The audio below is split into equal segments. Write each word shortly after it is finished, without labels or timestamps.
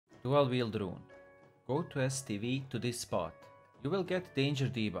Dual Wield Rune. Go to STV to this spot. You will get Danger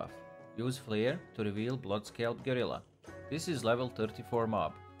debuff. Use Flare to reveal Bloodscalp Gorilla. This is level 34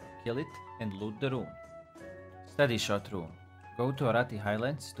 mob. Kill it and loot the rune. Steady Shot Rune. Go to Arwoht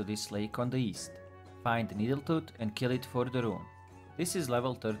Highlands to this lake on the east. Find Needletooth and kill it for the rune. This is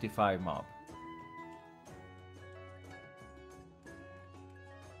level 35 mob.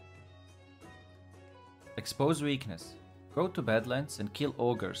 Expose Weakness. Go to Badlands and kill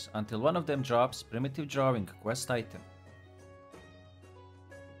ogres until one of them drops Primitive Drawing quest item.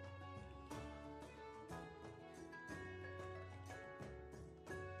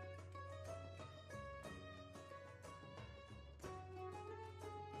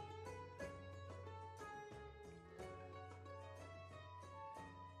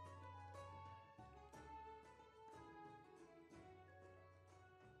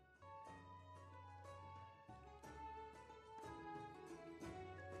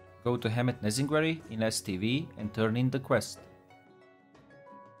 Go to Hemet Nezingwari in STV and turn in the quest.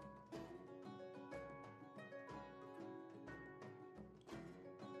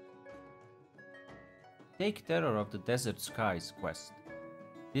 Take Terror of the Desert Skies quest.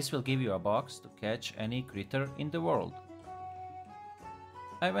 This will give you a box to catch any critter in the world.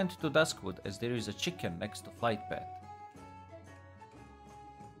 I went to Duskwood as there is a chicken next to Flight Path.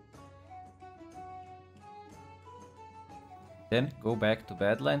 Then go back to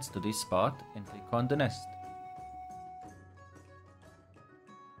Badlands to this spot and click on the nest.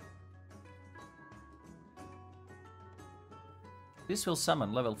 This will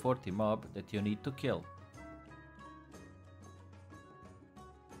summon level 40 mob that you need to kill.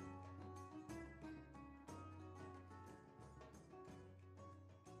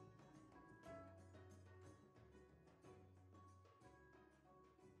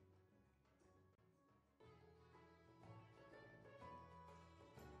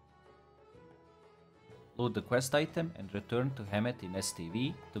 Loot the quest item and return to Hemet in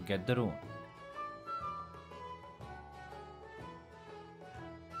STV to get the rune.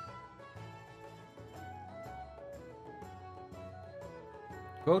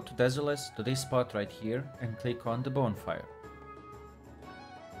 Go to Desolus to this spot right here and click on the bonfire.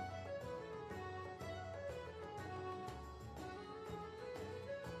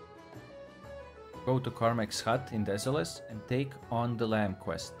 Go to Cormac's hut in Desolus and take on the lamb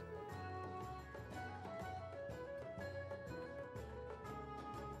quest.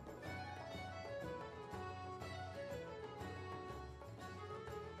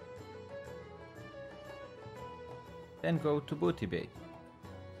 Then go to Booty Bay.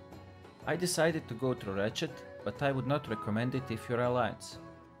 I decided to go through Ratchet, but I would not recommend it if you're Alliance,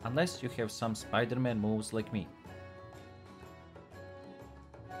 unless you have some Spider-Man moves like me.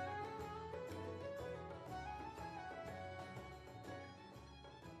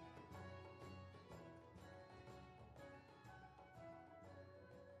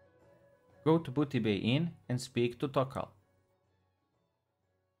 Go to Booty Bay Inn and speak to Tokal.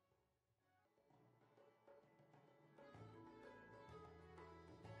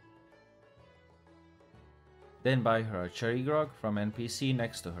 Then buy her a cherry grog from NPC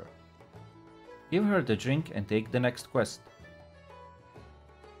next to her. Give her the drink and take the next quest.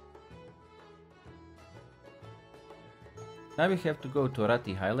 Now we have to go to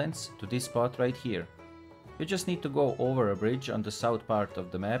Arwoht Highlands to this spot right here. You just need to go over a bridge on the south part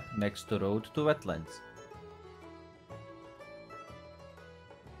of the map next to Road to Wetlands.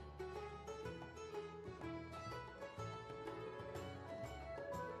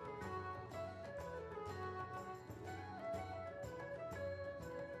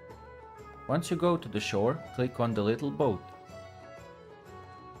 Once you go to the shore, click on the little boat.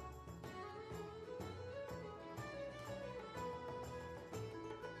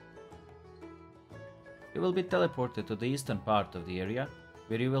 You will be teleported to the eastern part of the area,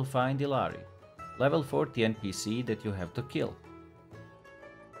 where you will find Ilari, level 40 NPC that you have to kill.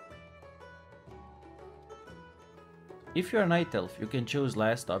 If you are Night Elf, you can choose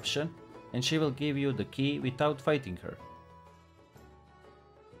last option, and she will give you the key without fighting her.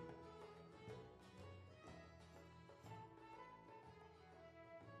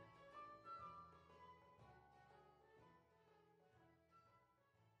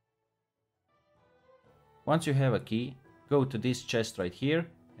 Once you have a key, go to this chest right here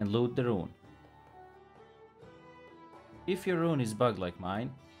and loot the rune. If your rune is bugged like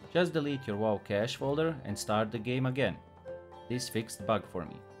mine, just delete your WoW cache folder and start the game again. This fixed the bug for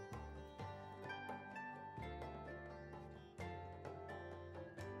me.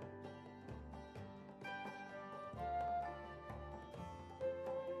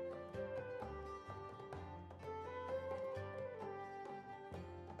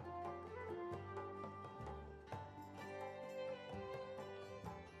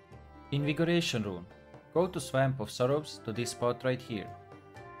 Invigoration rune. Go to Swamp of Sorrows to this spot right here.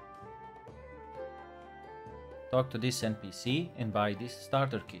 Talk to this NPC and buy this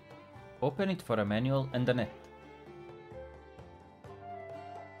starter kit. Open it for a manual and a net.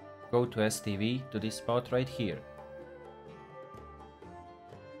 Go to STV to this spot right here.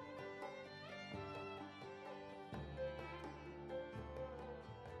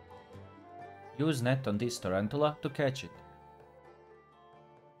 Use net on this tarantula to catch it.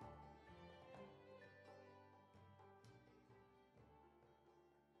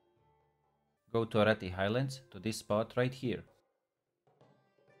 Go to Arwoht Highlands to this spot right here.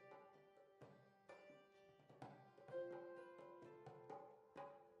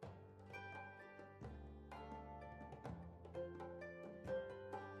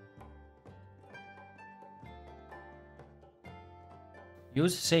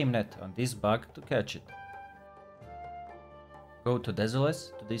 Use same net on this bug to catch it. Go to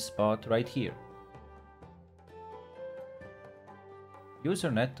Desolate to this spot right here. Use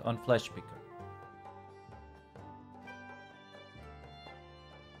your net on Flesh Picker.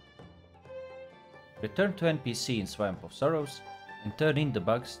 Return to NPC in Swamp of Sorrows and turn in the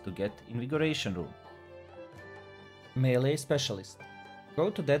bugs to get Invigoration rune. Melee Specialist. Go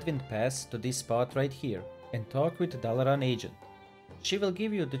to Deadwind Pass to this spot right here and talk with Dalaran Agent. She will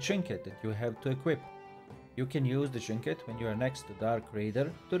give you the trinket that you have to equip. You can use the trinket when you are next to Dark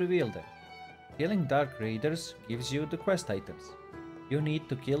Raider to reveal them. Killing Dark Raiders gives you the quest items. You need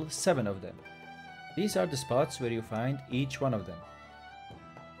to kill 7 of them. These are the spots where you find each one of them.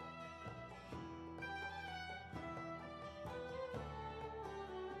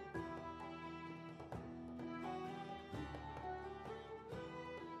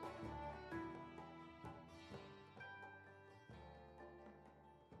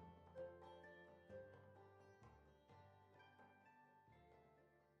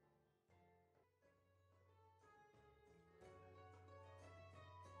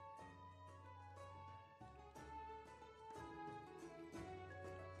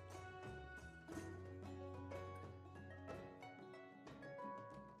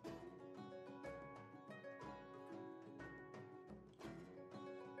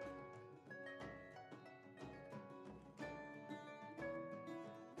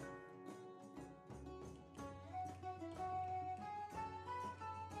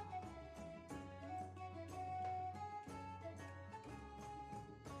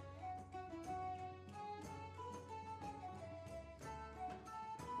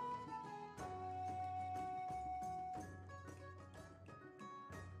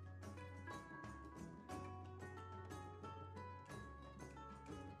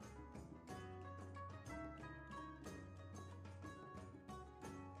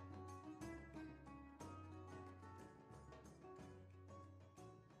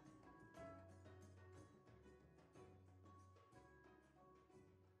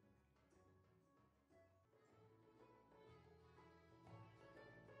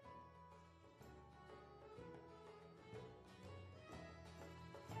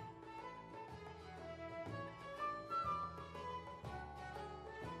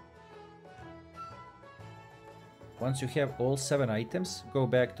 Once you have all 7 items, go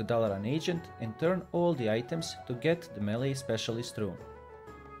back to Dalaran Agent and turn all the items to get the Melee Specialist rune.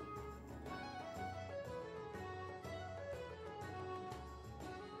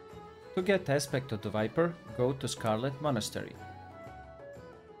 To get Aspect of the Viper, go to Scarlet Monastery.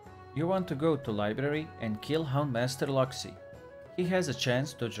 You want to go to Library and kill Houndmaster Loxy. He has a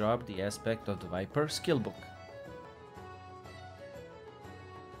chance to drop the Aspect of the Viper skill book.